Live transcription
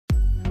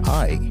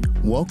Hi,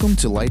 welcome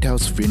to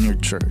Lighthouse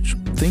Vineyard Church.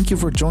 Thank you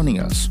for joining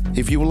us.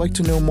 If you would like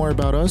to know more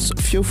about us,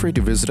 feel free to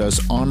visit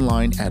us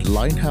online at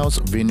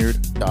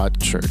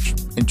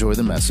lighthousevineyard.church. Enjoy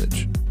the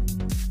message.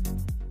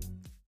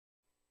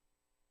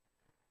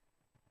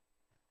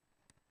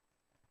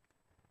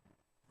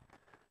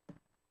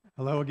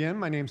 Hello again,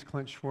 my name's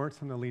Clint Schwartz.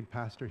 I'm the lead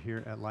pastor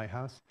here at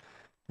Lighthouse.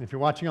 And if you're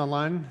watching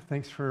online,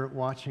 thanks for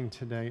watching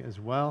today as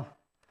well.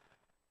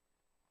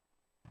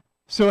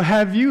 So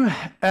have you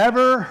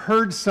ever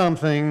heard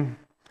something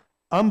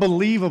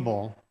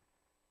unbelievable,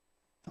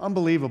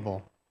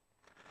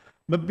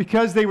 but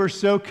because they were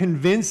so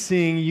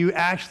convincing, you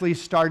actually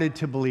started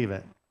to believe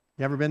it?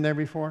 You ever been there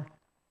before?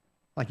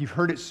 Like you've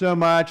heard it so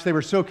much, they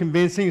were so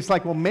convincing, it's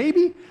like, well,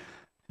 maybe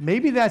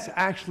that's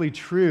actually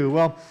true.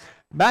 Well,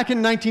 back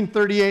in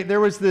 1938, there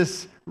was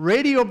this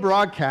radio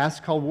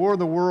broadcast called War of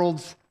the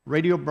Worlds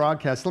radio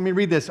broadcast. Let me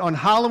read this. On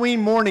Halloween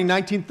morning,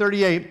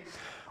 1938,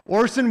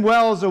 Orson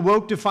Welles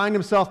awoke to find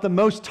himself the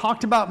most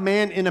talked about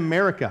man in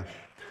America.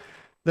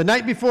 The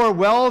night before,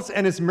 Welles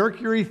and his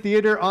Mercury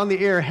Theater on the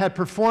Air had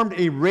performed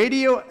a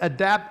radio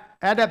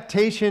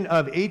adaptation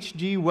of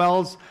H.G.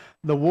 Wells'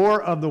 The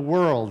War of the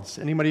Worlds.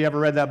 Anybody ever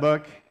read that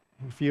book?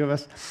 A few of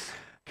us.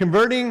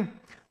 Converting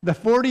the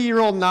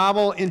 40-year-old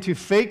novel into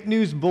fake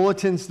news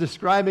bulletins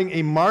describing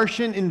a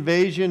Martian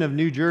invasion of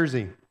New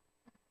Jersey.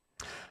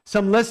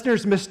 Some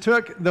listeners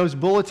mistook those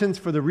bulletins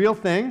for the real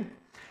thing,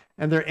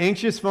 and their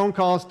anxious phone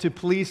calls to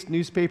police,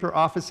 newspaper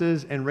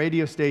offices, and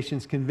radio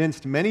stations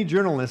convinced many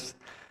journalists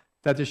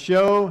that the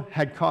show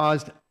had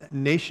caused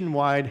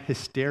nationwide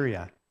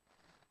hysteria.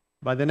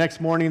 By the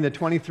next morning, the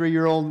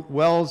 23-year-old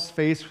Wells'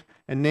 face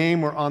and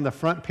name were on the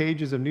front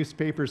pages of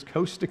newspapers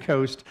coast to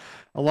coast,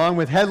 along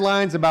with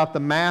headlines about the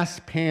mass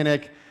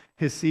panic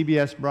his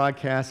CBS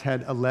broadcast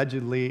had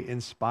allegedly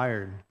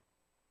inspired.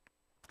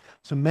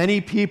 So many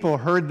people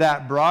heard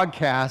that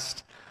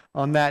broadcast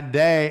on that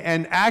day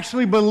and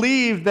actually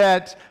believed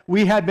that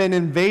we had been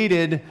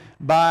invaded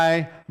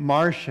by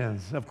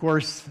Martians. Of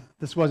course,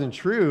 this wasn't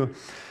true,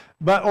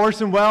 but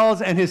Orson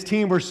Welles and his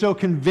team were so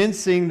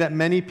convincing that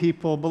many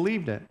people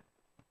believed it.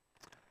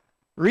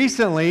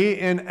 Recently,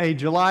 in a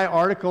July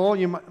article,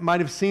 you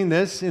might have seen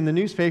this in the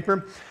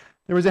newspaper,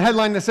 there was a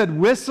headline that said,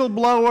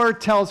 "Whistleblower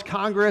tells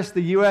Congress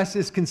the U.S.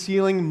 is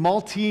concealing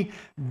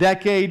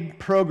multi-decade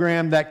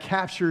program that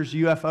captures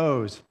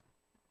UFOs."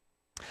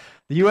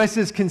 The U.S.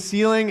 is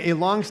concealing a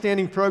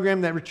long-standing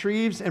program that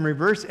retrieves and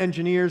reverse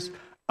engineers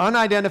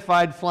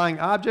unidentified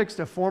flying objects,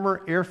 a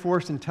former Air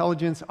Force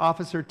intelligence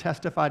officer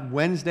testified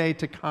Wednesday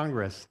to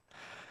Congress.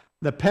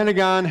 The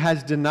Pentagon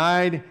has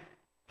denied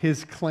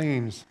his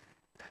claims.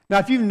 Now,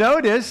 if you've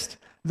noticed,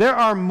 there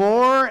are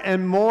more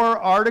and more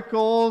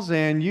articles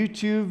and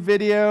YouTube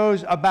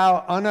videos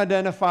about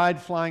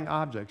unidentified flying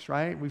objects,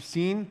 right? We've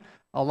seen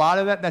a lot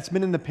of that. That's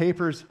been in the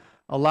papers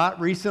a lot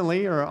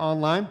recently or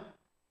online.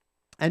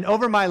 And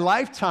over my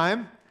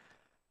lifetime,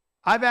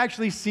 I've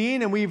actually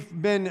seen and we've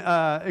been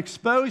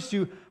exposed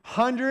to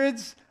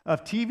hundreds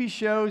of TV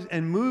shows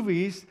and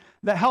movies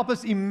that help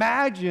us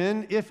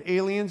imagine if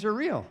aliens are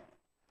real.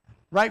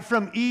 Right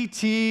from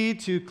E.T.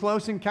 to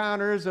Close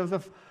Encounters of the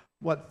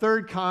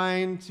Third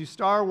Kind to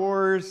Star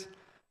Wars,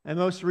 and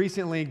most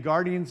recently,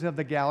 Guardians of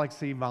the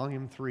Galaxy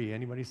Volume 3.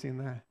 Anybody seen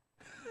that?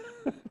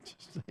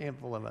 Just a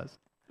handful of us.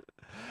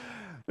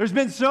 There's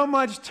been so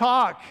much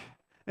talk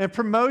and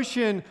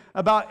promotion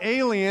about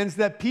aliens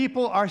that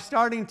people are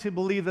starting to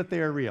believe that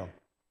they are real.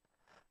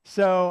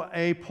 So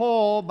a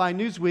poll by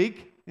Newsweek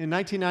in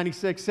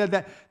 1996 said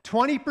that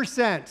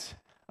 20%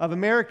 of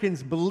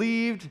Americans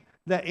believed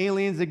that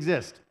aliens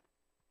exist.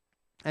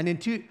 And in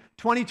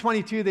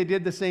 2022, they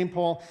did the same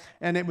poll,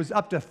 and it was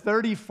up to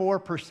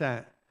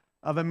 34%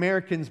 of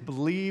Americans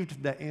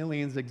believed that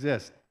aliens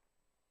exist.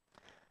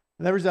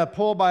 There was a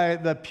poll by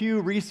the Pew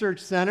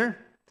Research Center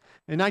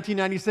in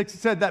 1996. It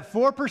said that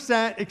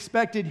 4%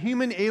 expected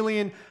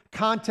human-alien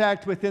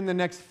contact within the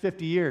next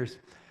 50 years.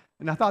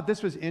 And I thought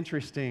this was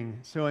interesting.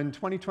 So in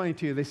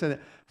 2022, they said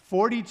that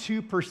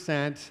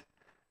 42%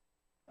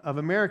 of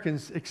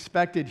Americans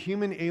expected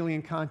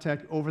human-alien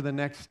contact over the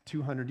next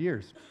 200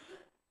 years.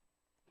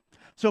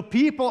 So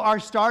people are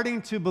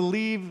starting to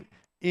believe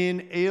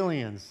in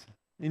aliens.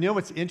 You know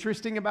what's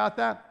interesting about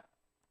that?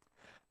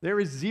 There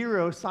is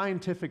zero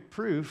scientific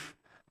proof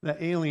that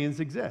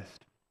aliens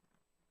exist.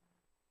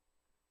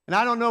 And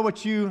I don't know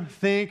what you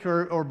think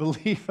or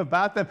believe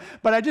about them,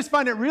 but I just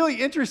find it really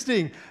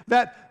interesting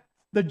that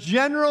the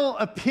general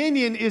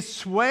opinion is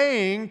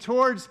swaying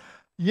towards,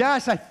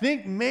 yes, I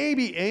think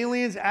maybe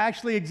aliens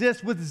actually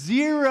exist with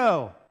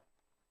zero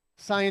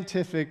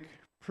scientific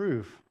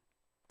proof.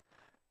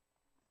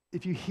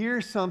 If you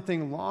hear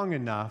something long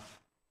enough,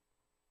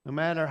 no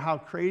matter how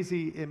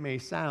crazy it may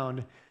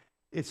sound,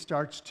 it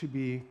starts to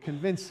be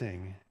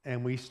convincing,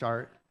 and we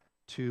start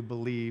to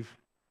believe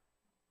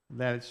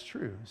that it's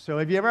true. So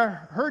have you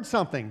ever heard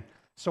something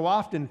so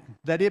often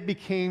that it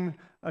became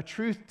a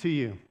truth to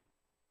you?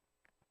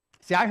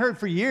 See, I heard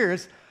for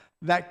years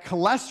that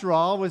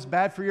cholesterol was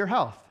bad for your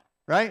health,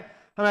 right?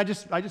 I mean,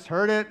 I just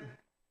heard it.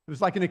 It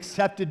was like an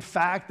accepted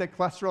fact that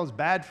cholesterol is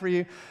bad for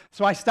you.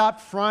 So I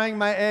stopped frying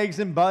my eggs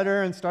in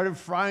butter and started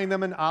frying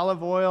them in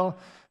olive oil,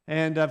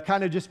 and I've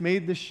kind of just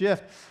made the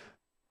shift.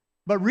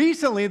 But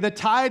recently, the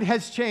tide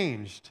has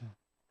changed,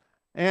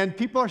 and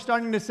people are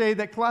starting to say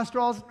that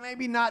cholesterol is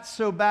maybe not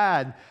so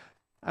bad.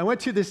 I went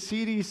to the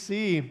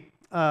CDC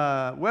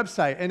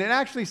website, and it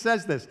actually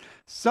says this: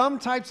 some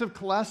types of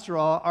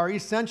cholesterol are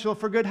essential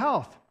for good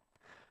health.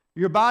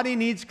 Your body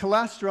needs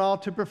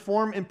cholesterol to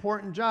perform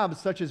important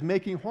jobs such as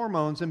making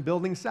hormones and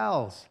building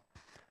cells.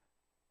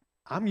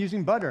 I'm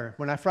using butter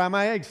when I fry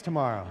my eggs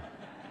tomorrow,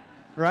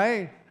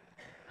 right?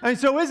 And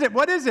so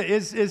what is it?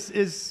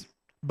 Is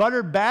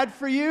butter bad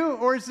for you,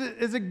 or is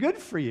it good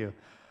for you?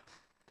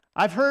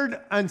 I've heard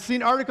and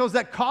seen articles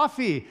that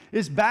coffee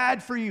is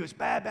bad for you. It's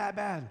bad, bad,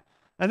 bad.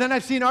 And then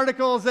I've seen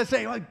articles that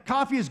say, well,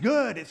 coffee is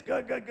good. It's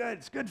good, good, good.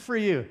 It's good for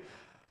you.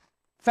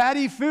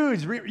 Fatty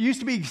foods used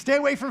to be stay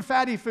away from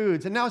fatty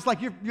foods, and now it's like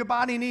your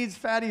body needs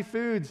fatty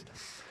foods.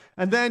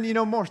 And then,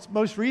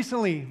 most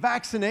recently,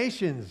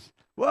 vaccinations.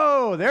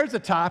 Whoa, there's a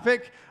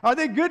topic. Are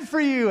they good for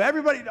you?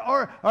 Everybody,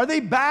 or are they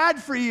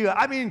bad for you?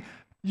 I mean,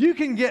 you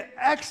can get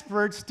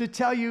experts to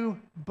tell you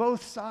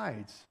both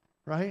sides,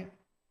 right?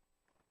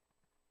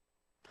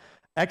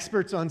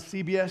 Experts on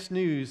CBS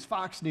News,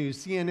 Fox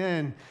News,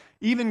 CNN,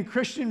 even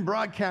Christian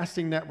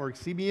Broadcasting Network,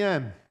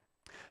 CBN,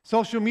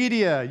 social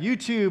media,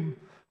 YouTube,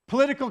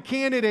 political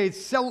candidates,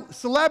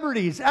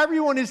 celebrities,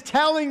 everyone is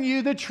telling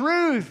you the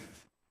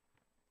truth.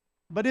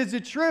 But is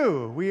it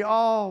true? We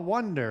all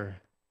wonder,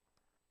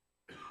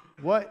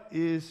 what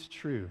is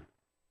true?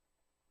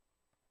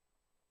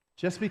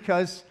 Just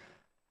because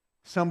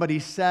somebody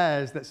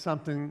says that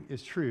something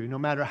is true, no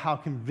matter how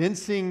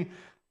convincing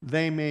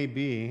they may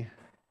be,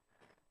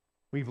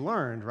 we've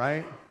learned,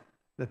 right,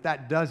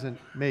 that doesn't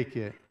make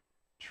it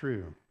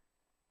true.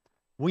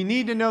 We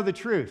need to know the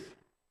truth.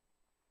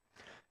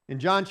 In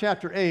John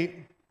chapter 8,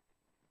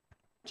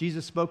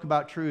 Jesus spoke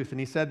about truth, and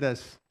he said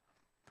this: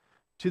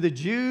 to the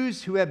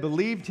Jews who had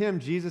believed him,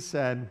 Jesus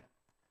said,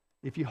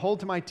 if you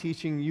hold to my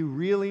teaching,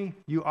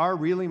 you are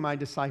really my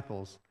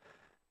disciples.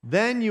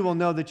 Then you will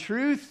know the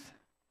truth,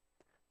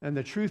 and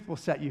the truth will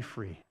set you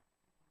free.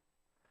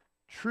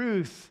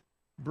 Truth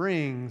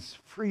brings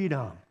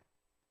freedom.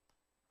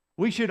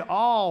 We should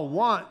all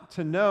want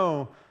to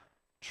know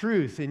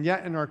truth, and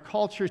yet in our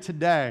culture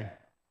today,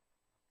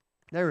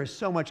 there is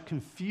so much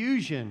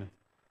confusion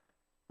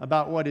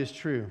about what is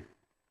true.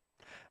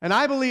 And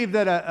I believe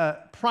that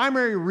a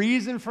primary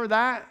reason for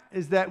that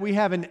is that we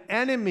have an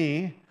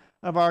enemy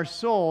of our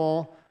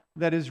soul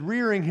that is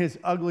rearing his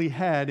ugly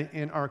head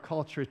in our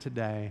culture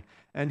today.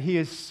 And he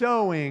is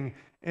sowing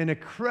an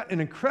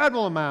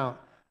incredible amount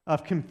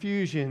of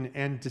confusion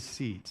and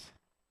deceit.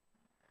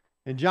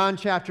 In John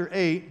chapter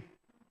 8,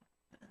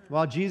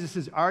 while Jesus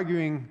is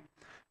arguing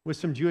with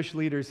some Jewish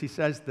leaders, he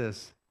says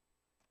this: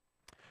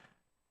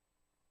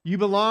 you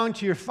belong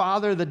to your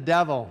father, the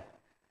devil,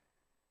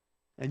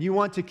 and you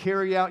want to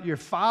carry out your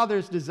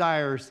father's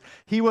desires.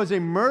 He was a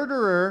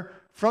murderer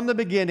from the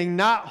beginning,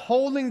 not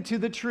holding to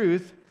the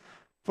truth,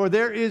 for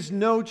there is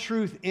no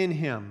truth in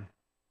him.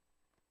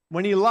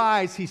 When he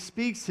lies, he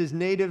speaks his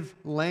native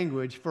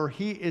language, for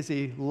he is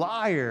a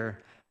liar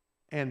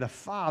and the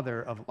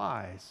father of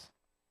lies.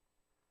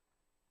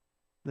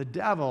 The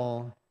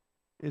devil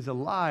is a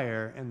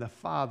liar and the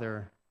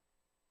father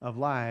of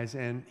lies,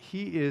 and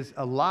he is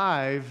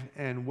alive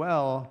and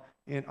well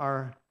in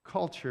our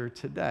culture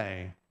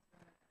today.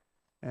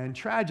 And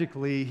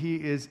tragically, he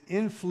is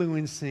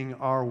influencing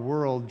our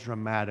world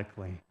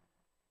dramatically.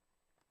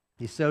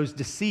 He sows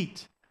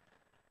deceit.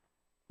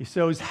 He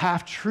sows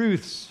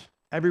half-truths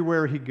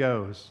everywhere he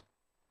goes.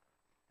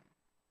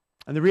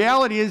 And the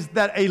reality is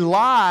that a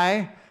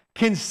lie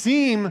can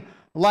seem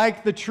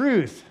like the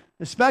truth,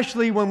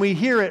 especially when we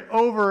hear it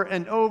over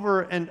and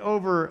over and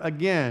over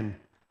again,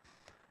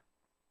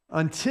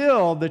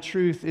 until the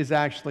truth is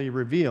actually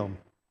revealed.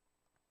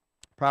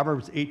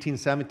 Proverbs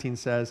 18:17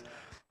 says,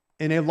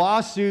 in a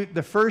lawsuit,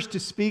 the first to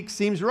speak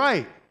seems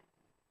right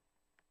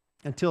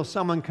until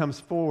someone comes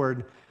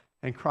forward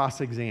and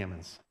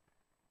cross-examines.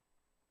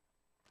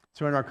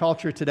 So in our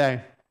culture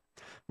today,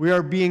 we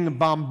are being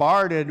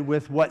bombarded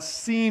with what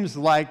seems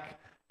like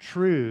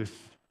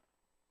truth.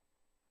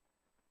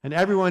 And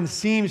everyone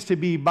seems to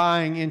be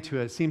buying into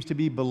it, seems to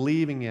be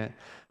believing it.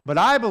 But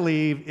I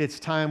believe it's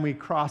time we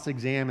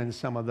cross-examine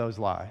some of those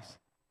lies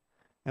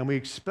and we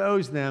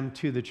expose them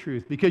to the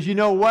truth. Because you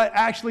know what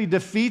actually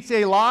defeats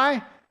a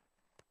lie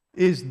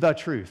is the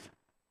truth.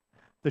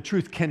 The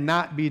truth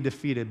cannot be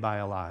defeated by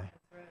a lie.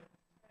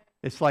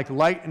 It's like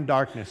light and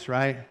darkness,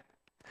 right?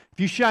 If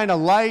you shine a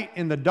light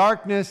in the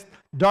darkness,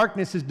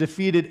 darkness is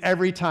defeated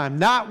every time.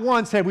 Not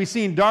once have we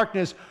seen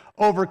darkness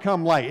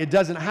overcome light. It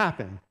doesn't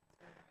happen.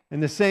 In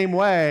the same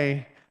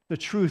way, the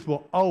truth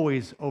will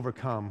always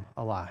overcome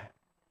a lie.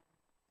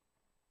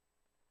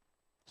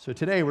 So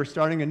today we're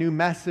starting a new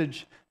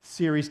message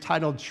series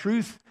titled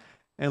Truth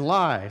and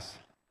Lies.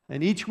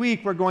 And each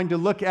week we're going to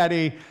look at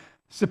a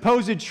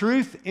supposed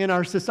truth in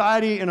our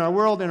society, in our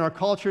world, in our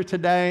culture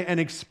today, and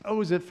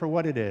expose it for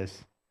what it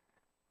is.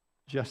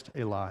 just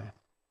a lie.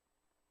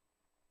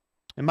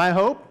 And my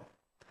hope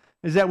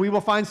is that we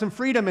will find some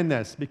freedom in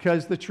this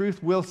because the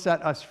truth will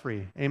set us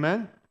free.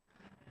 Amen?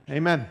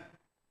 Amen.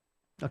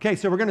 Okay,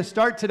 so we're going to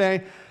start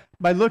today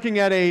by looking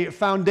at a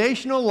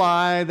foundational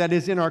lie that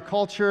is in our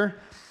culture,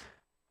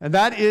 and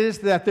that is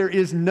that there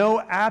is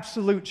no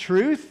absolute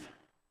truth.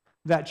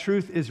 That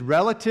truth is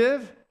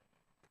relative.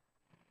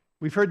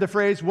 We've heard the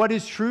phrase, what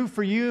is true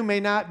for you may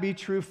not be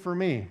true for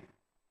me.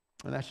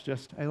 And that's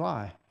just a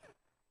lie.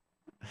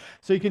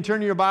 So you can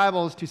turn your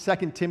Bibles to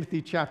 2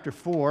 Timothy chapter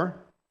 4.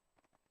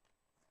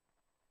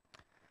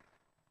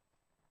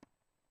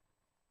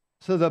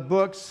 So the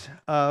books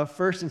of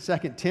 1 and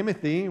 2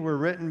 Timothy were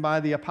written by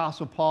the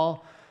Apostle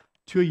Paul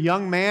to a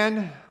young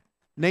man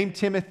named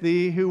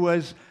Timothy who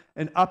was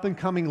an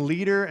up-and-coming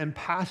leader and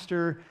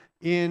pastor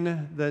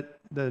in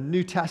the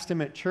New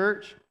Testament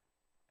church.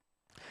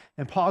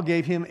 And Paul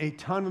gave him a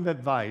ton of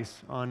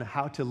advice on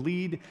how to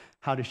lead,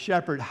 how to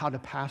shepherd, how to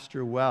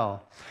pastor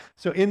well.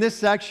 So in this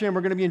section,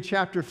 we're going to be in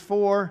chapter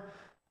 4,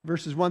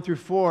 verses 1 through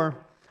 4.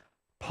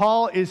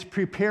 Paul is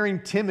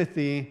preparing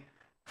Timothy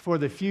for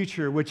the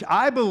future, which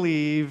I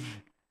believe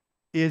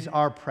is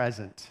our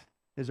present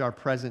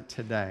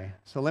today.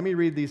 So let me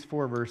read these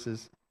 4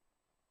 verses.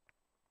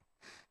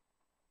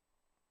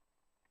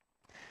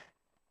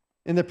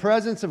 In the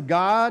presence of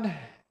God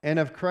and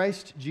of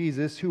Christ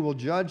Jesus, who will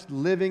judge the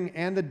living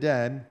and the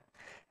dead,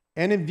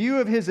 and in view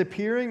of his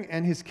appearing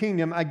and his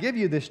kingdom, I give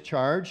you this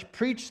charge: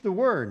 preach the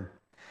word.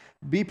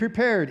 Be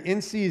prepared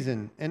in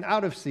season and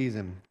out of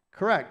season.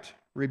 Correct,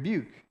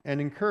 rebuke,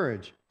 and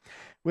encourage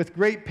with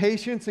great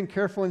patience and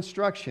careful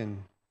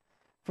instruction.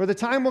 For the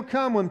time will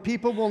come when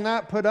people will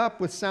not put up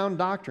with sound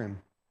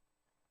doctrine.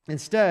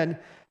 Instead,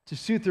 to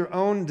suit their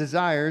own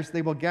desires,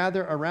 they will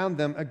gather around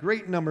them a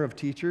great number of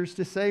teachers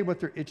to say what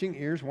their itching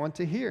ears want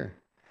to hear.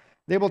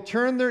 They will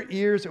turn their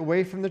ears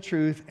away from the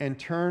truth and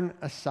turn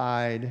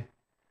aside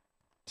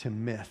to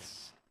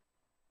myths.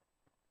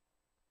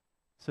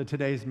 So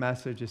today's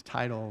message is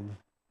titled,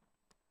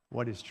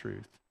 What is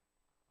Truth?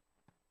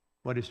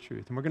 What is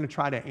truth? And we're going to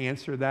try to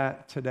answer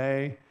that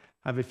today.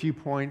 I have a few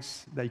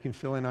points that you can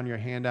fill in on your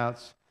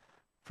handouts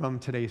from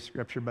today's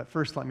scripture. But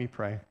first, let me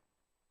pray.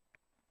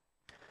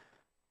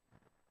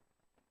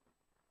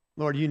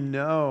 Lord, you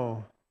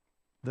know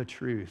the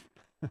truth.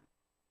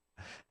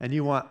 And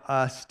you want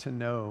us to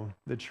know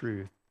the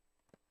truth.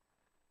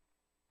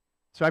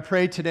 So I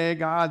pray today,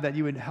 God, that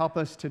you would help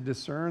us to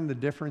discern the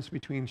difference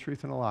between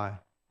truth and a lie.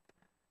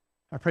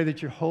 I pray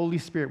that your Holy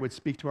Spirit would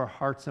speak to our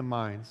hearts and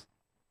minds.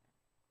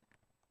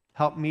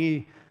 Help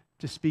me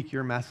to speak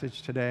your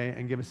message today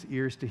and give us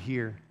ears to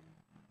hear.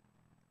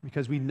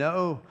 Because we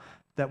know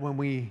that when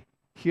we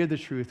hear the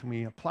truth, and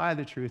we apply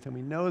the truth, and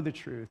we know the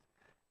truth,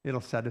 it'll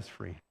set us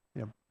free.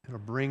 It'll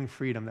bring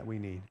freedom that we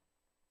need.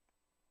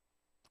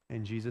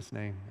 In Jesus'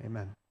 name,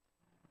 amen.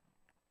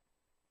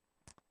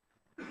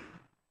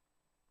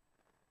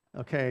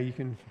 Okay, you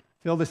can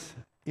fill this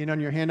in on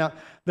your handout.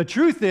 The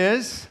truth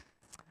is,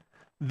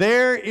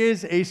 there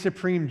is a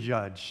supreme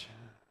judge.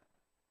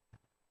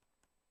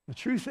 The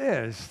truth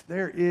is,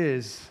 there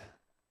is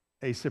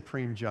a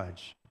supreme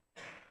judge.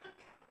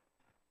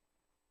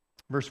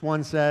 Verse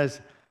 1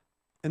 says,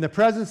 in the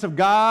presence of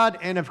God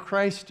and of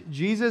Christ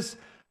Jesus,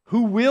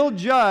 who will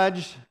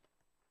judge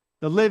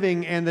the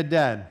living and the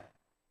dead.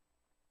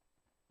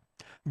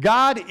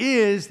 God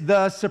is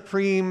the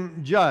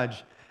supreme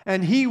judge,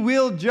 and he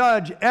will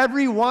judge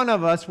every one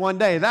of us one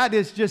day. That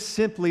is just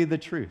simply the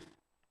truth.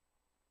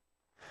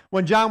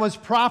 When John was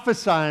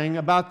prophesying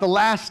about the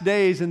last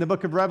days in the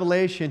book of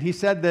Revelation, he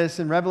said this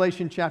in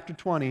Revelation chapter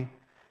 20,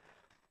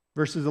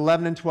 verses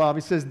 11 and 12.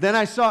 He says, then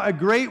I saw a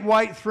great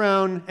white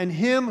throne and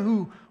him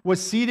who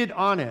was seated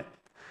on it.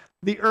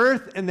 The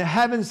earth and the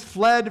heavens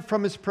fled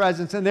from his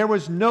presence, and there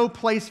was no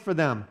place for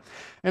them.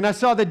 And I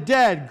saw the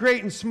dead,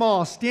 great and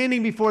small,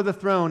 standing before the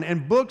throne,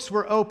 and books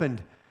were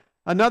opened.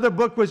 Another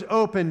book was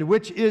opened,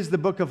 which is the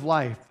book of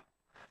life.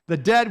 The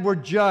dead were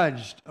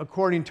judged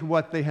according to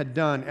what they had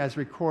done, as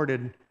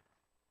recorded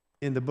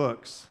in the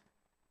books.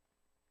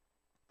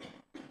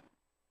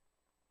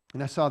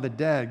 And I saw the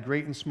dead,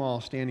 great and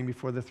small, standing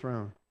before the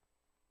throne.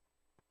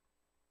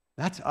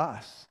 That's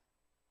us.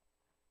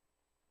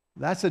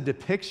 That's a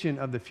depiction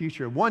of the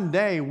future. One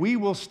day we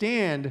will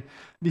stand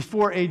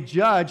before a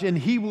judge, and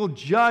he will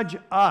judge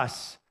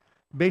us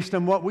based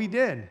on what we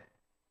did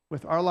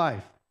with our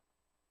life.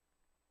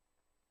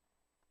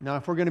 Now,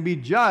 if we're going to be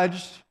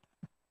judged,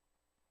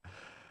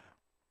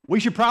 we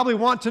should probably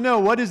want to know,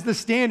 what is the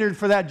standard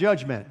for that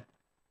judgment?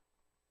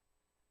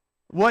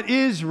 What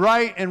is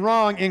right and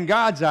wrong in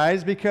God's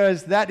eyes?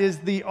 Because that is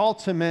the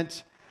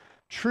ultimate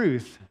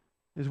truth,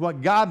 is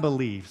what God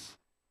believes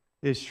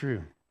is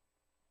true.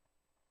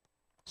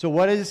 So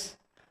what is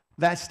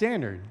that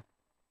standard?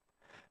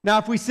 Now,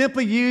 if we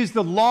simply use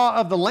the law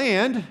of the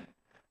land,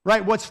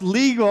 right, what's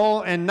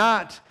legal and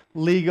not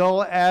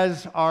legal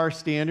as our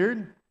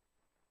standard,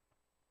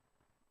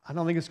 I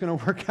don't think it's going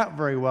to work out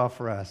very well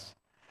for us.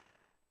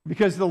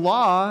 Because the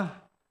law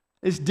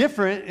is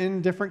different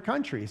in different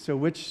countries. So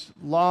which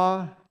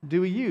law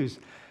do we use?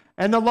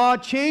 And the law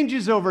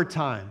changes over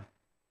time.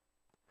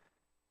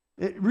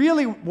 It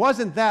really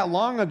wasn't that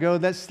long ago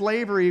that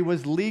slavery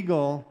was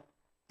legal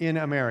in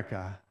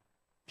America.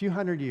 A few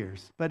hundred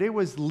years. But it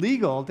was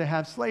legal to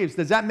have slaves.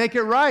 Does that make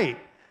it right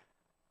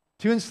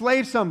to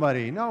enslave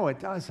somebody? No, it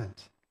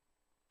doesn't.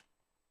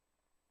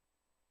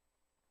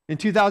 In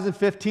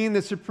 2015,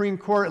 the Supreme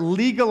Court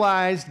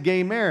legalized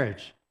gay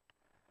marriage.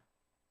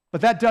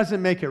 But that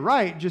doesn't make it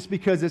right just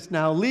because it's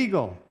now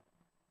legal.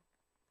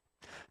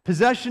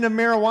 Possession of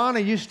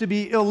marijuana used to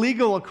be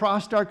illegal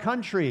across our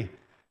country,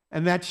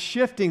 and that's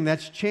shifting,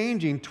 that's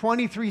changing.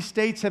 23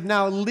 states have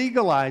now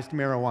legalized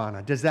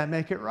marijuana. Does that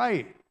make it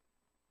right?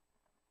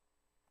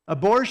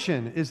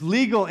 Abortion is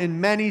legal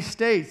in many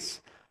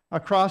states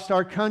across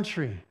our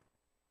country.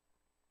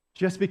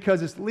 Just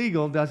because it's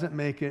legal doesn't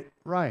make it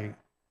right.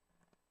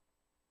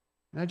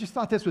 And I just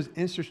thought this was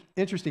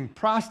interesting.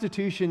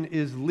 Prostitution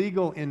is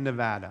legal in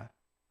Nevada.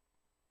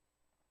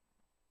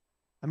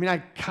 I mean, I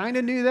kind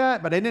of knew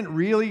that, but I didn't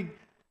really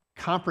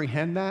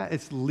comprehend that.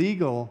 It's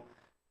legal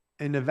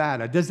in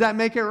Nevada. Does that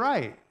make it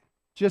right?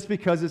 Just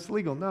because it's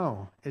legal?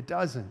 No, it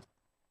doesn't.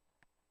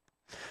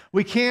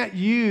 We can't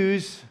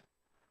use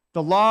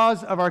the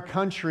laws of our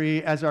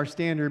country as our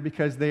standard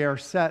because they are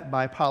set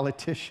by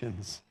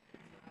politicians.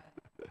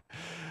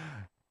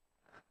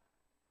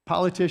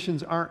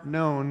 Politicians aren't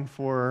known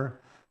for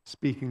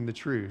speaking the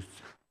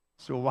truth.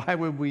 So why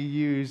would we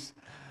use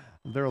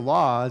their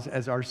laws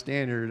as our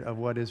standard of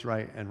what is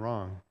right and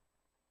wrong?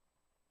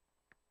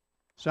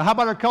 So how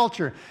about our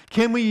culture?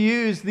 Can we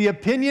use the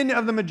opinion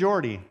of the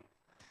majority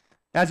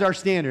as our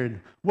standard?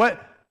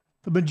 What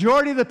the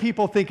majority of the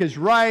people think is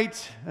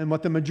right and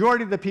what the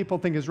majority of the people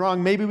think is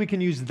wrong, maybe we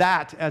can use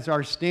that as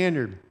our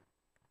standard.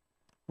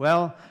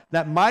 Well,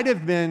 that might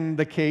have been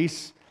the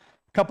case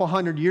a couple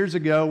hundred years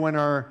ago when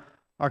our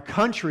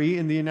country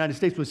in the United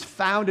States was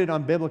founded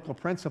on biblical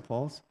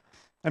principles.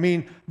 I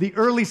mean, the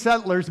early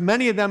settlers,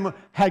 many of them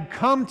had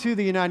come to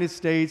the United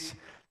States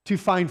to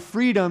find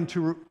freedom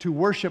to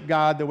worship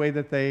God the way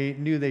that they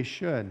knew they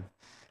should.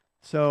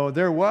 So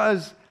there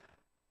was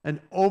an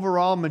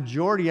overall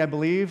majority, I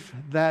believe,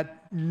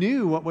 that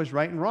knew what was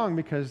right and wrong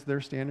because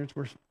their standards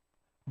were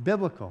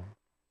biblical.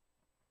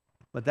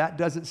 But that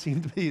doesn't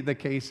seem to be the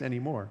case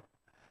anymore.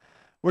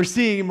 We're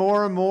seeing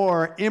more and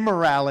more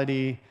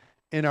immorality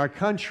in our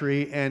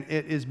country, and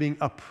it is being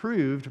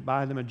approved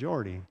by the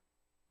majority.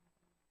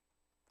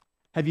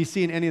 Have you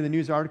seen any of the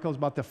news articles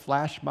about the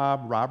flash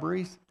mob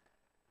robberies?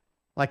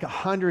 Like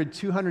 100,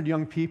 200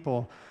 young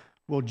people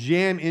will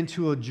jam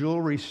into a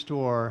jewelry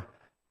store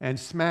and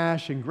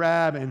smash and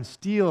grab and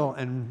steal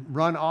and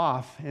run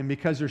off. And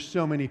because there's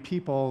so many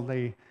people,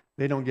 they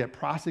don't get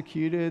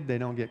prosecuted, they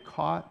don't get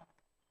caught,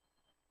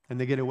 and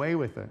they get away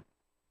with it.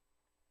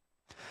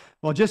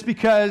 Well, just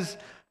because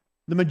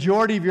the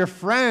majority of your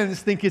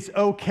friends think it's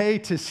okay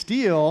to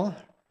steal,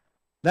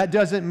 that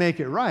doesn't make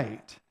it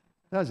right,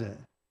 does it?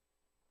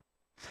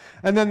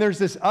 And then there's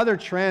this other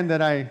trend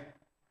that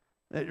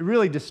it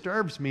really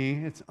disturbs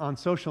me. It's on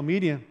social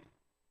media.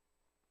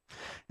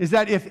 Is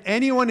that if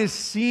anyone is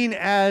seen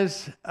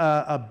as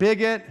a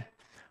bigot,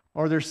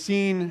 or they're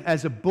seen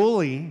as a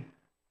bully,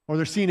 or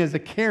they're seen as a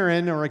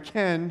Karen or a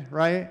Ken,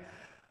 right?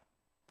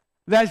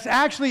 That's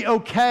actually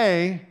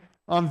okay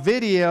on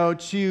video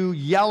to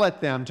yell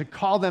at them, to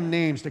call them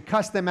names, to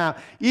cuss them out,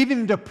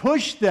 even to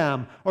push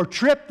them or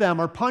trip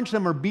them or punch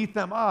them or beat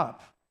them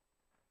up.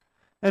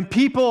 And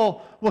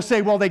people will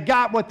say, well, they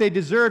got what they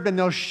deserved, and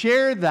they'll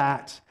share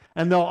that,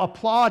 and they'll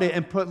applaud it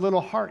and put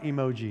little heart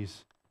emojis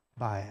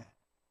by it.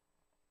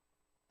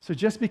 So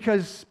just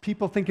because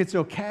people think it's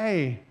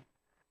okay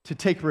to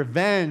take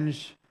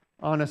revenge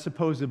on a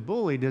supposed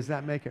bully, does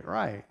that make it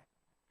right?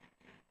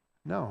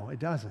 No, it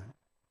doesn't.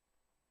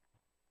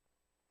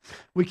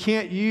 We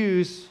can't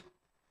use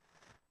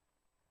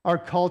our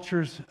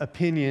culture's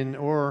opinion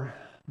or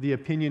the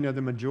opinion of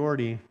the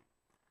majority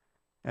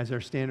as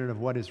our standard of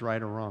what is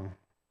right or wrong.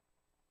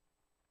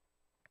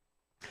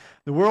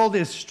 The world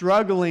is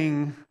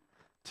struggling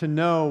to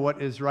know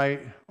what is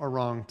right or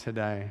wrong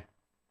today.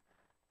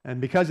 And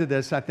because of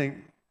this, I think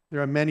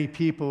there are many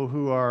people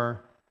who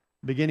are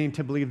beginning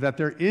to believe that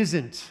there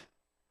isn't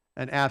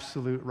an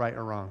absolute right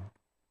or wrong.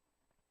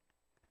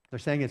 They're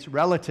saying it's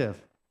relative.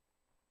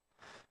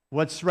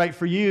 What's right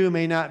for you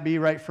may not be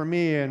right for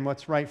me, and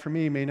what's right for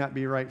me may not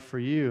be right for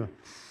you.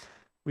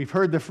 We've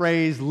heard the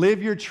phrase,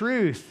 live your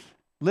truth,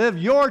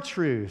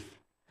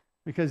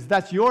 because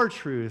that's your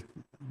truth,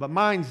 but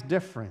mine's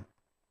different.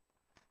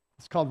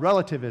 It's called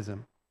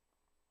relativism.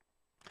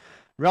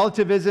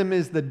 Relativism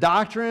is the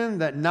doctrine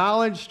that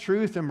knowledge,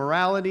 truth, and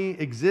morality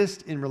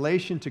exist in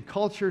relation to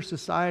culture,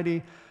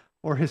 society,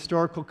 or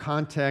historical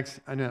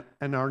context and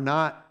are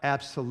not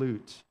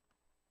absolute.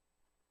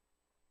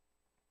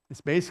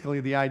 It's basically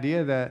the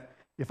idea that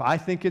if I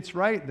think it's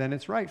right, then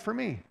it's right for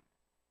me.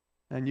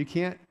 And you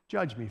can't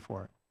judge me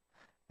for it.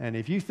 And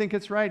if you think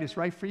it's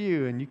right for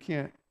you,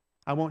 and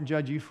I won't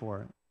judge you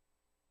for it.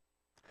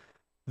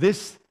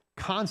 This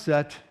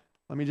concept,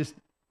 let me just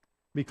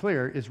be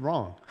clear, is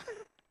wrong.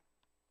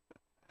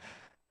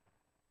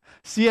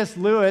 C.S.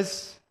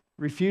 Lewis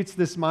refutes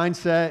this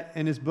mindset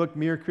in his book,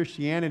 Mere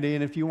Christianity.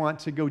 And if you want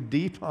to go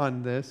deep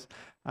on this,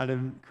 I'd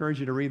encourage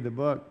you to read the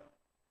book.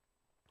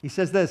 He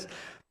says this,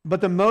 but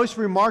the most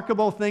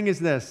remarkable thing is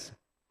this.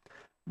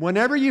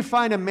 Whenever you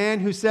find a man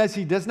who says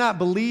he does not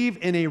believe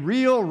in a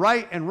real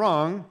right and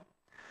wrong,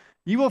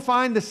 you will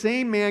find the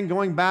same man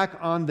going back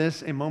on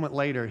this a moment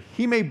later.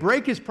 He may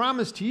break his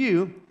promise to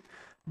you,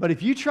 but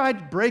if you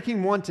tried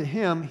breaking one to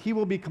him, he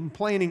will be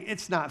complaining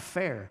it's not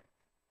fair.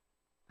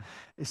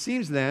 It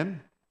seems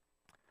then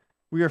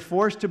we are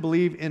forced to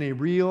believe in a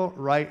real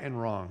right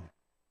and wrong.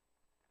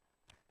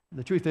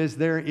 The truth is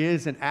there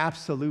is an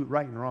absolute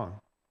right and wrong.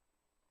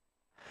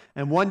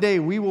 And one day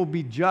we will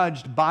be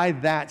judged by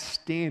that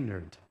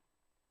standard.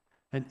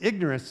 And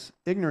ignorance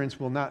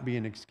will not be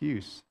an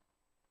excuse.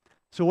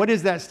 So what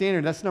is that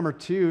standard? That's number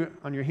 2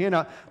 on your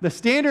handout. The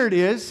standard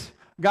is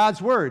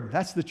God's word.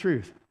 That's the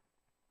truth.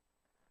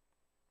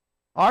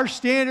 Our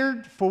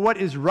standard for what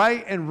is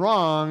right and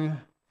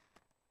wrong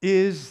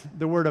is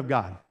the word of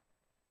God.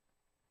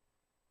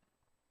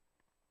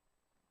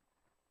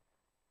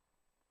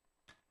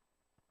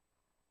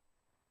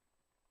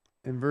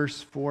 In chapter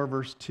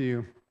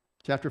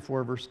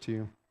 4, verse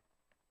 2,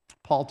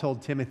 Paul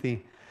told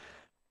Timothy,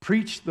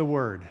 preach the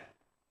word.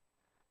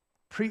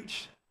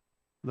 Preach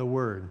the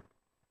word.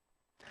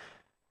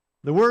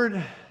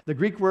 The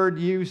Greek word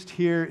used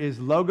here is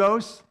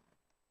logos,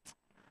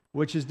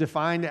 which is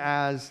defined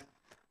as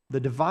the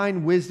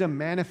divine wisdom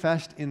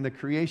manifest in the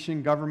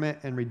creation, government,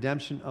 and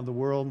redemption of the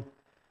world,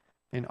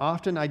 and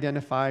often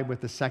identified with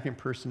the second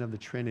person of the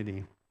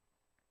Trinity.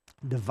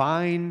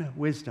 Divine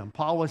wisdom.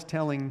 Paul was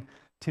telling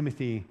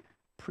Timothy,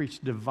 preach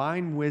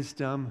divine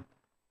wisdom,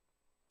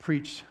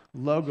 preach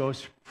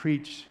logos,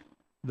 preach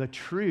the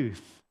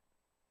truth.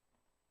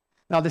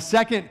 Now, the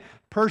second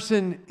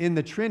person in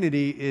the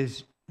Trinity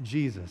is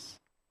Jesus.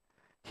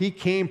 He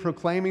came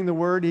proclaiming the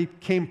word. He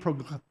came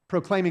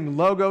proclaiming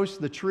logos,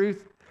 the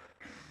truth.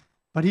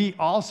 But he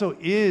also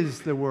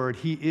is the word.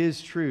 He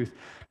is truth.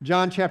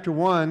 John chapter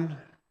 1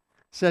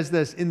 says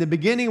this, in the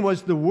beginning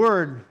was the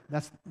word.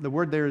 That's the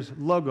word there is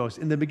logos.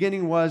 In the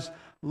beginning was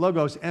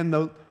logos, and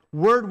the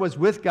word was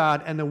with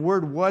God, and the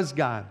word was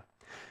God.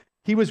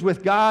 He was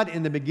with God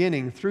in the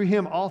beginning. Through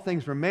him all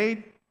things were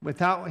made.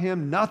 Without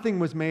him nothing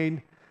was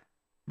made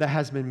that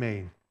has been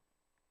made.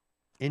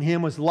 In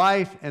him was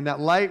life, and that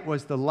light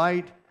was the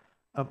light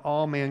of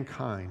all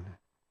mankind.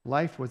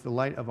 Life was the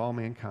light of all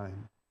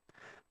mankind.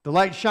 The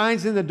light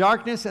shines in the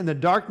darkness, and the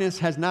darkness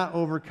has not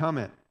overcome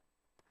it.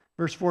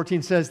 Verse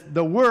 14 says,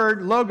 the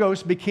word,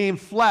 logos, became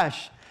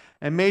flesh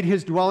and made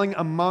his dwelling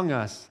among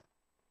us.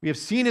 We have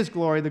seen his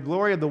glory, the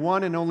glory of the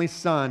one and only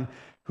Son,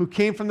 who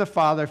came from the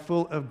Father,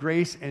 full of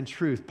grace and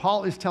truth.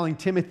 Paul is telling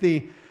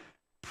Timothy,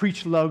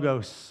 preach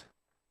logos,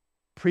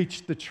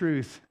 preach the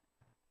truth,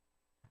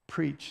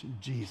 preach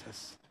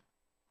Jesus.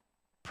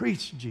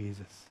 Preach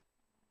Jesus.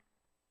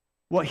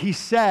 What he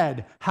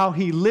said, how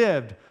he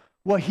lived,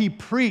 what he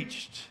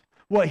preached,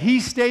 what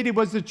he stated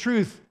was the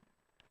truth.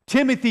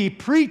 Timothy,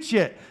 preach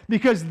it,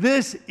 because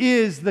this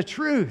is the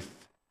truth.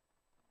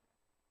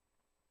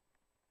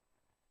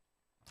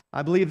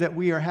 I believe that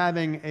we are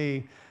having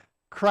a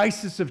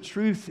crisis of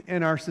truth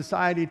in our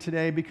society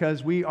today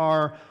because we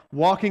are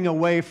walking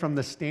away from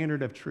the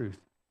standard of truth.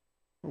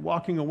 We're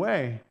walking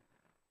away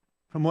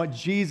from what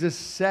Jesus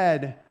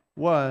said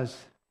was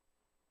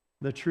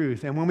the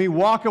truth. And when we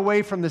walk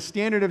away from the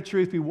standard of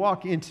truth, we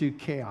walk into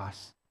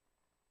chaos.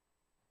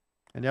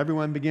 And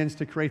everyone begins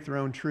to create their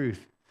own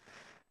truth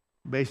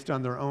based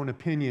on their own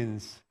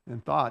opinions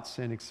and thoughts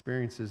and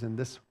experiences, and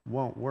this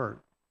won't work.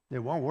 It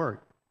won't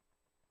work.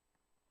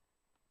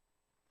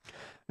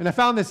 And I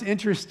found this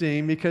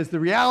interesting because the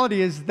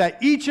reality is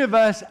that each of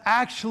us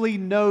actually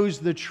knows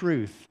the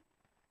truth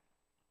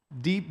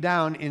deep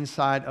down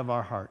inside of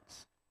our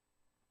hearts.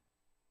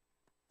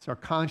 It's our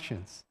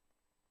conscience.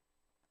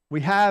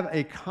 We have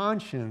a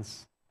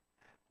conscience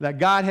that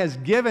God has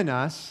given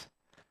us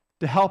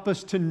to help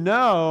us to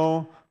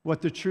know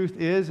what the truth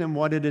is and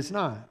what it is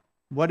not,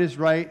 what is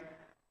right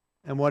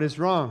and what is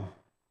wrong.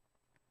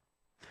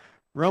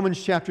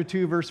 Romans chapter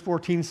 2, verse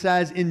 14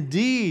 says,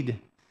 indeed,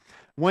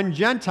 when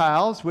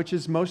Gentiles, which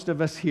is most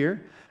of us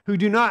here, who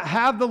do not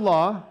have the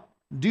law,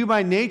 do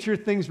by nature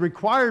things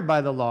required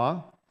by the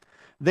law,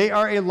 they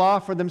are a law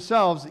for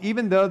themselves,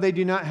 even though they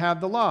do not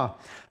have the law.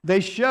 They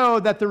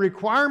show that the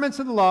requirements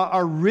of the law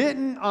are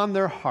written on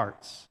their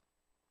hearts,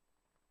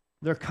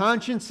 their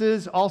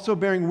consciences also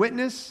bearing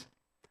witness,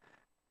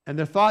 and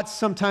their thoughts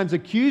sometimes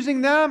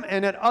accusing them,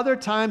 and at other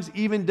times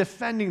even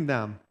defending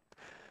them.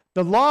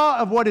 The law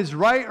of what is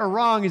right or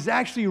wrong is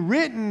actually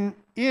written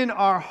in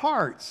our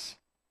hearts.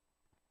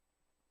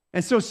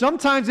 And so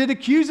sometimes it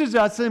accuses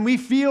us and we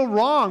feel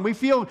wrong. We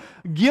feel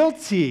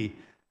guilty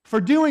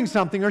for doing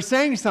something or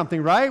saying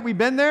something, right? We've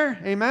been there,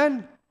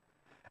 amen?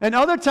 And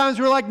other times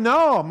we're like,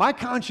 no, my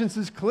conscience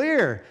is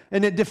clear,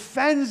 and it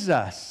defends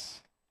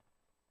us.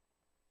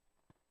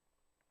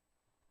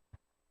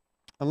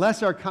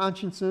 Unless our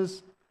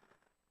consciences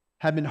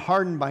have been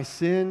hardened by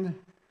sin,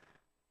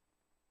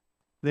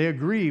 they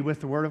agree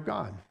with the Word of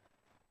God.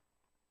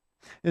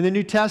 In the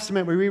New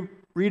Testament, we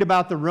read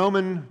about the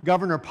Roman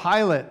governor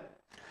Pilate,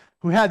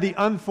 who had the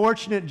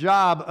unfortunate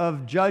job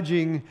of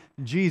judging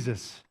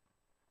Jesus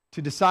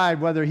to decide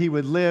whether he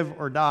would live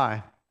or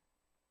die.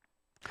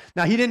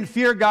 Now, he didn't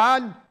fear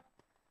God.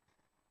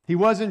 He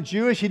wasn't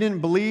Jewish. He didn't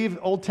believe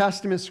Old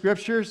Testament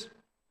scriptures.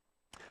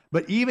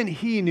 But even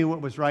he knew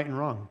what was right and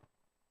wrong.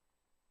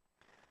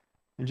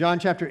 In John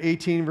chapter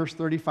 18, verse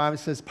 35, it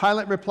says,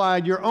 Pilate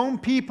replied, "Your own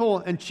people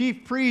and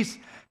chief priests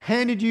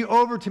handed you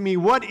over to me.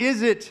 What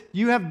is it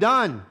you have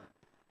done?"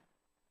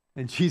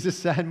 And Jesus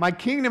said, "My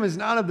kingdom is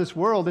not of this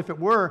world. If it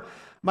were,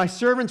 my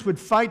servants would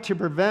fight to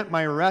prevent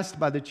my arrest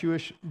by the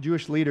Jewish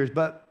leaders.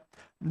 But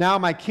now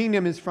my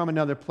kingdom is from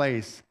another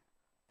place."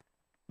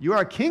 "You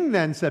are a king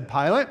then," said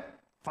Pilate.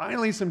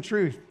 Finally, some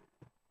truth.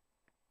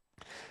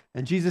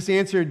 And Jesus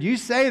answered, "You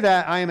say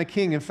that I am a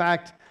king. In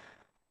fact,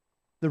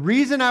 the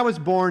reason I was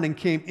born and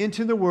came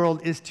into the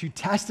world is to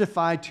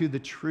testify to the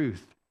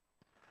truth.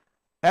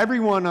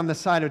 Everyone on the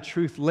side of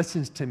truth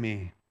listens to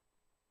me."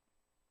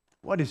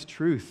 "What is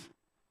truth?"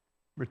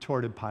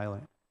 retorted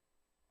Pilate.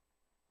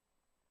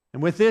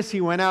 And with this, he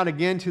went out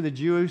again to the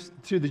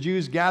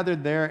Jews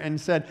gathered there and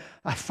said,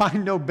 "I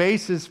find no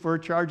basis for a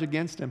charge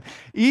against him."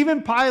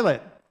 Even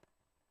Pilate,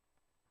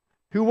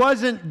 who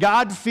wasn't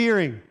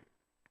God-fearing,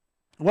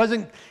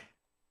 wasn't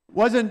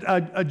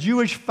a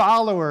Jewish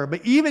follower,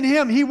 but even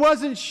him, he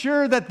wasn't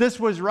sure that this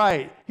was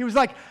right. He was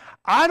like,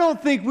 "I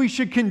don't think we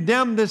should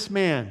condemn this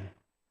man.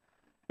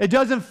 It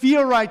doesn't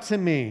feel right to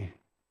me."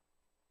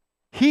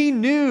 He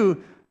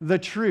knew the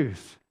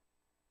truth.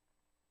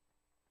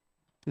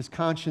 His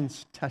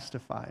conscience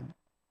testified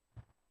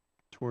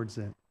towards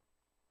it.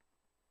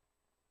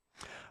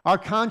 Our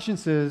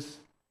consciences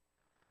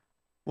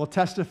will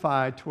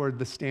testify toward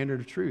the standard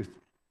of truth,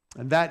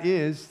 and that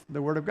is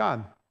the Word of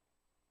God.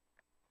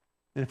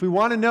 And if we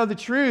want to know the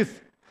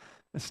truth,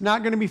 it's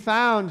not going to be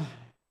found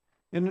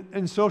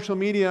in social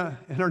media,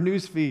 in our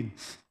news feed.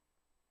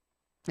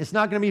 It's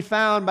not going to be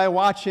found by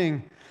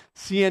watching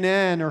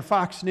CNN or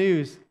Fox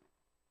News.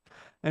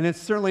 And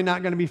it's certainly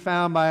not going to be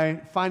found by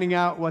finding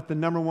out what the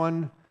number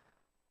one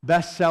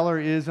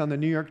bestseller is on the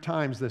New York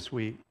Times this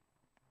week.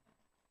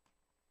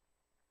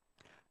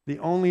 The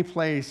only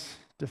place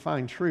to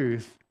find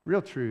truth,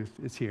 real truth,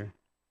 is here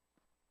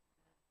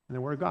in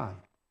the Word of God.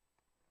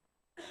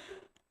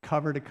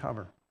 Cover to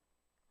cover.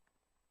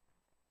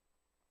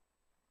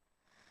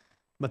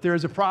 But there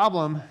is a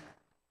problem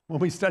when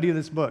we study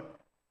this book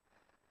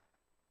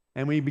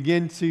and we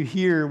begin to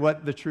hear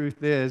what the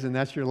truth is, and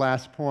that's your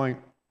last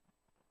point.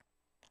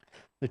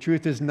 The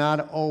truth is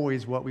not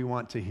always what we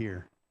want to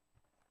hear.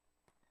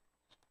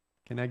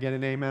 Can I get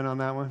an amen on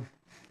that one?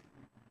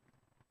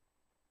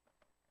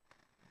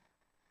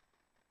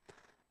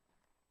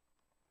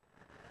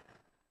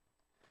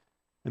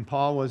 And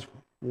Paul was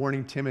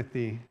warning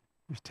Timothy.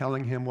 He was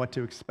telling him what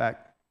to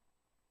expect.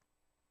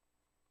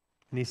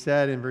 And he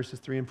said in verses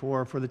 3 and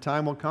 4, "For the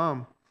time will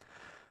come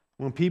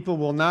when people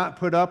will not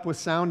put up with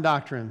sound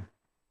doctrine.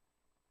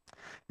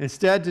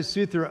 Instead, to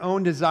suit their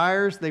own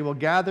desires, they will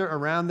gather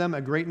around them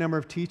a great number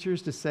of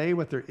teachers to say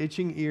what their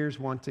itching ears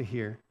want to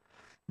hear.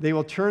 They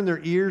will turn their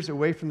ears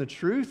away from the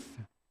truth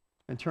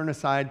and turn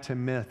aside to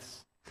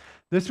myths."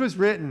 This was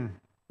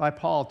written by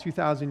Paul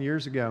 2,000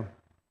 years ago.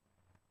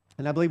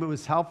 And I believe it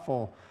was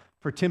helpful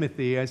for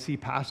Timothy as he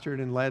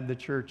pastored and led the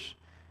church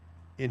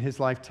in his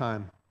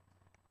lifetime.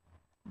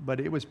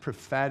 But it was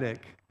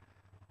prophetic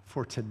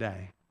for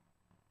today,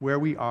 where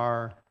we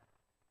are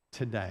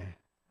today.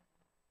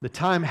 The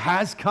time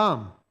has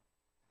come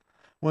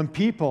when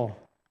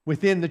people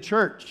within the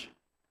church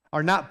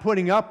are not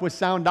putting up with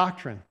sound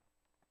doctrine.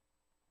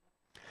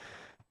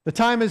 The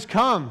time has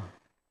come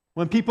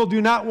when people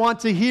do not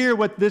want to hear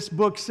what this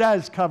book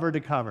says cover to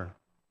cover.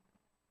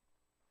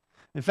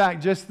 In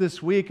fact, just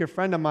this week, a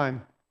friend of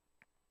mine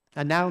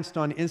announced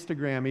on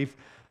Instagram, he's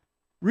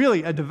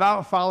really a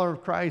devout follower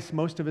of Christ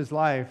most of his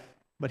life,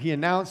 but he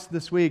announced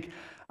this week,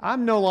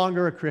 "I'm no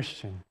longer a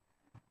Christian."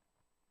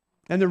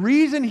 And the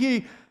reason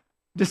he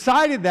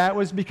decided that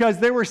was because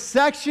there were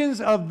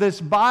sections of this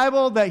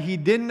Bible that he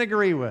didn't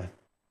agree with.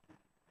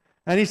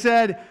 And he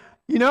said,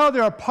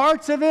 there are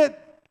parts of it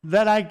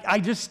that I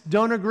just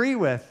don't agree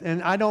with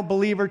and I don't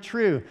believe are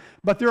true.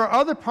 But there are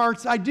other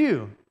parts I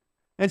do.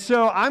 And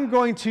so I'm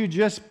going to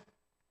just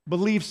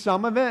believe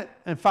some of it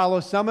and follow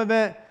some of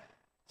it.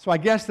 So I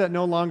guess that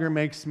no longer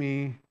makes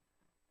me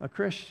a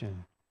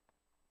Christian.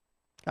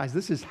 Guys,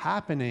 this is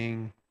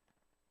happening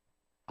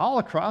all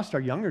across our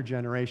younger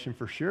generation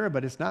for sure,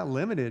 but it's not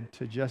limited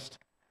to just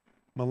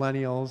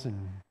millennials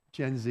and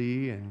Gen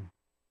Z and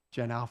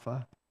Gen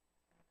Alpha.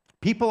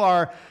 People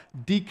are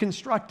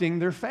deconstructing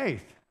their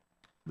faith.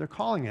 They're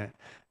calling it.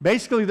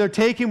 Basically, they're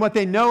taking what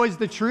they know is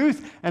the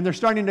truth and they're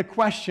starting to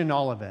question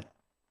all of it.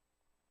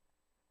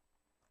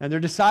 And they're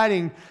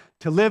deciding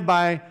to live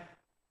by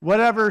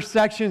whatever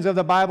sections of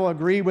the Bible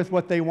agree with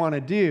what they want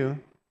to do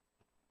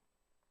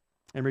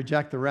and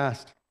reject the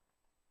rest.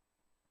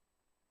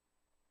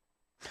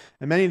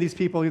 And many of these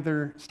people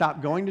either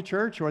stop going to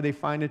church or they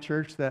find a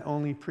church that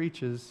only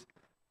preaches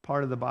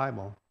part of the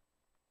Bible.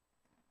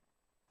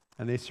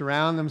 And they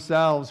surround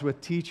themselves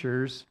with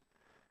teachers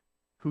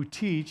who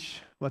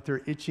teach what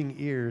their itching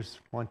ears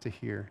want to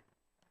hear.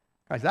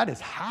 Guys, that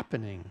is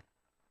happening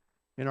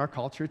in our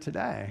culture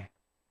today.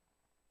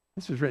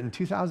 This was written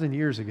 2,000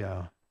 years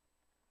ago,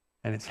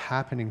 and it's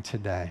happening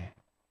today.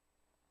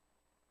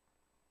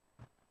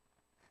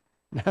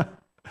 Now,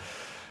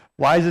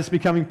 why is this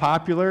becoming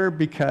popular?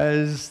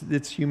 Because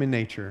it's human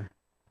nature.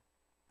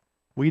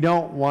 We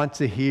don't want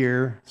to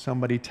hear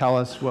somebody tell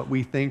us what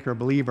we think or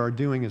believe are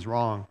doing is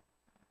wrong.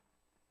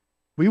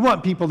 We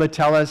want people to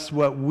tell us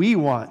what we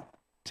want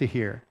to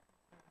hear.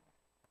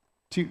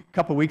 A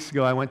couple weeks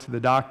ago, I went to the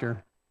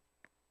doctor,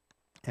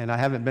 and I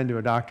haven't been to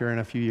a doctor in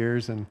a few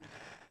years, and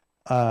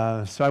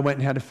so I went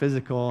and had a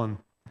physical,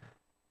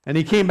 and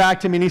he came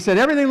back to me and he said,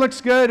 everything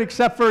looks good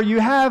except for you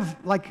have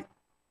like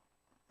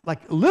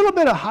a little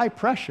bit of high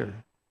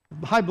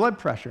blood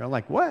pressure. I'm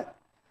like, what?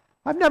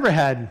 I've never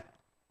had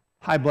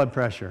high blood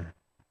pressure.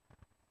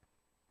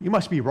 You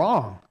must be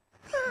wrong.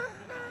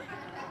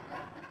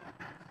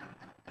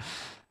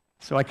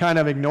 So I kind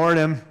of ignored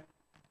him,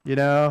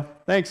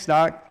 thanks,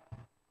 doc.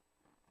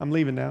 I'm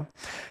leaving now.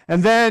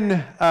 And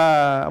then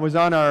I was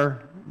on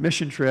our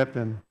mission trip,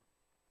 and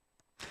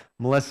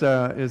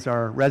Melissa is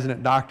our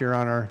resident doctor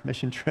on our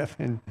mission trip,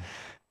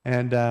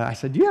 and I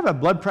said, do you have a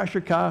blood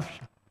pressure cuff?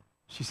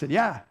 She said,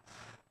 yeah.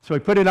 So I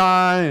put it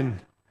on, and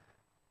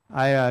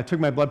I took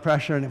my blood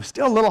pressure, and it was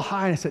still a little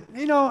high, and I said,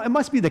 it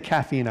must be the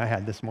caffeine I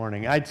had this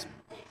morning.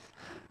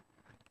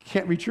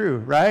 Can't be true,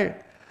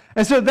 right?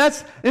 And so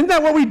isn't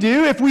that what we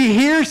do? If we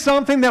hear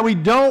something that we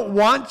don't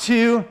want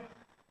to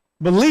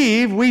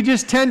believe, we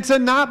just tend to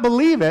not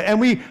believe it. And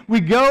we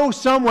go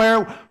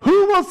somewhere,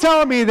 who will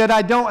tell me that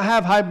I don't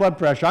have high blood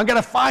pressure? I'm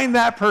going to find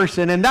that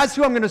person, and that's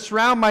who I'm going to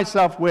surround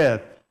myself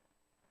with.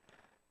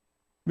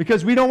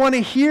 Because we don't want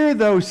to hear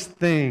those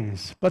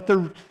things. But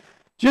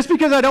just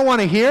because I don't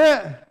want to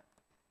hear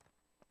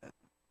it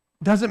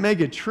doesn't make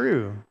it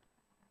true.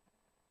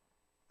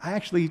 I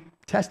actually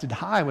tested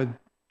high with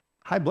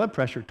high blood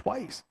pressure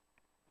twice.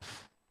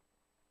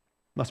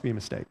 Must be a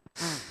mistake.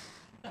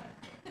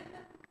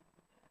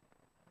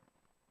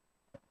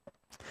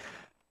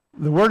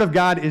 The Word of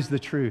God is the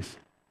truth.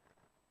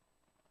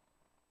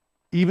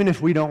 Even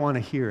if we don't want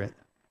to hear it,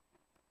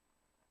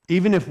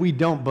 even if we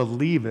don't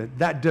believe it,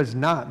 that does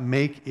not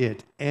make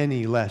it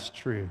any less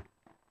true.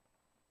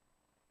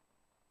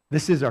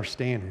 This is our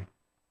standard.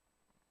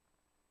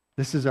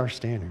 This is our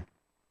standard.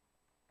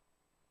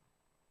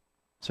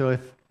 So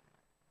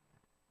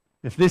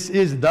if this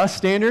is the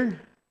standard,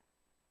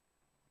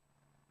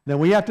 then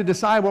we have to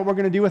decide what we're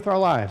going to do with our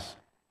lives.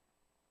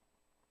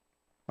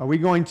 Are we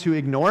going to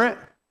ignore it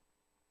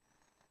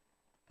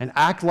and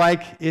act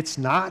like it's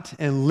not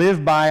and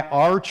live by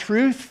our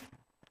truth?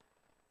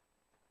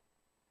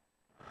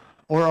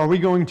 Or are we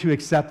going to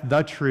accept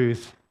the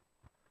truth,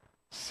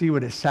 see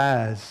what it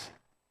says,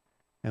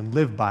 and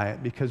live by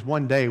it? Because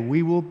one day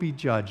we will be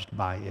judged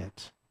by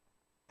it,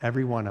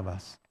 every one of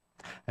us.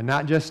 And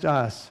not just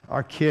us,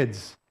 our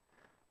kids,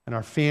 and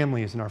our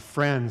families, and our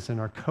friends, and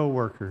our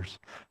coworkers,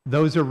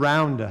 those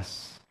around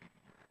us.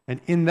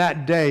 And in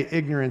that day,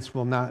 ignorance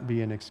will not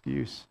be an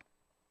excuse.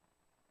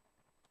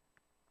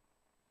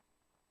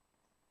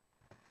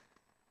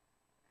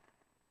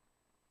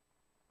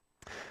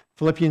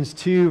 Philippians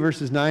 2,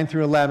 verses 9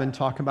 through 11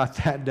 talk about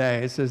that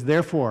day. It says,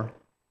 therefore,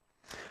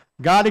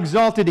 God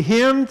exalted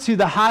him to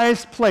the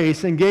highest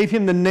place and gave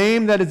him the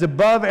name that is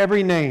above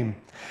every name,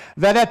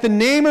 that at the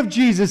name of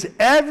Jesus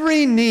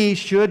every knee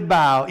should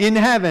bow in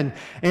heaven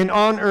and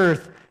on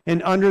earth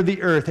and under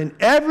the earth, and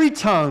every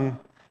tongue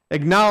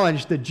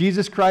acknowledge that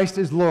Jesus Christ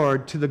is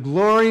Lord, to the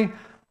glory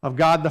of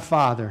God the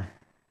Father.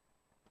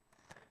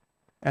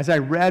 As I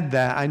read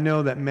that, I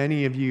know that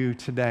many of you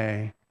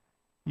today,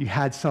 you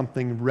had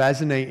something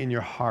resonate in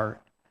your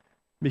heart,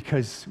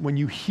 because when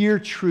you hear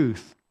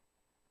truth,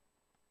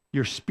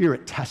 your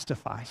spirit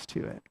testifies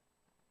to it.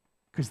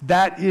 Because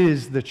that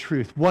is the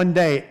truth. One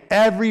day,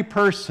 every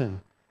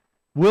person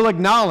will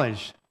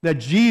acknowledge that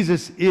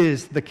Jesus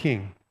is the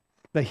King,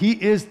 that he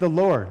is the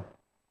Lord.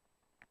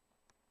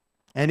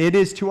 And it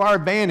is to our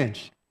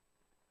advantage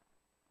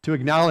to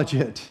acknowledge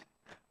it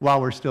while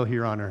we're still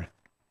here on earth.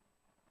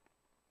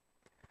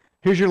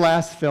 Here's your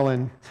last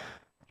fill-in.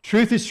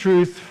 Truth is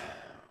truth,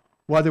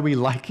 whether we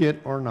like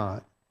it or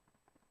not.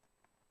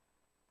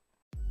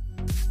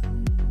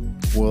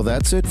 Well,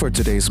 that's it for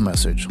today's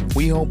message.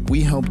 We hope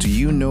we helped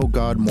you know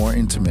God more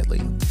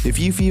intimately. If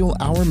you feel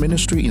our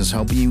ministry is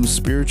helping you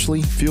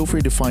spiritually, feel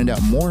free to find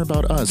out more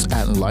about us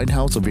at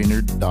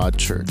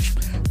lighthousevineyard.church.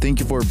 Thank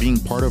you for being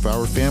part of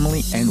our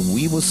family, and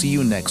we will see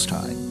you next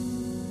time.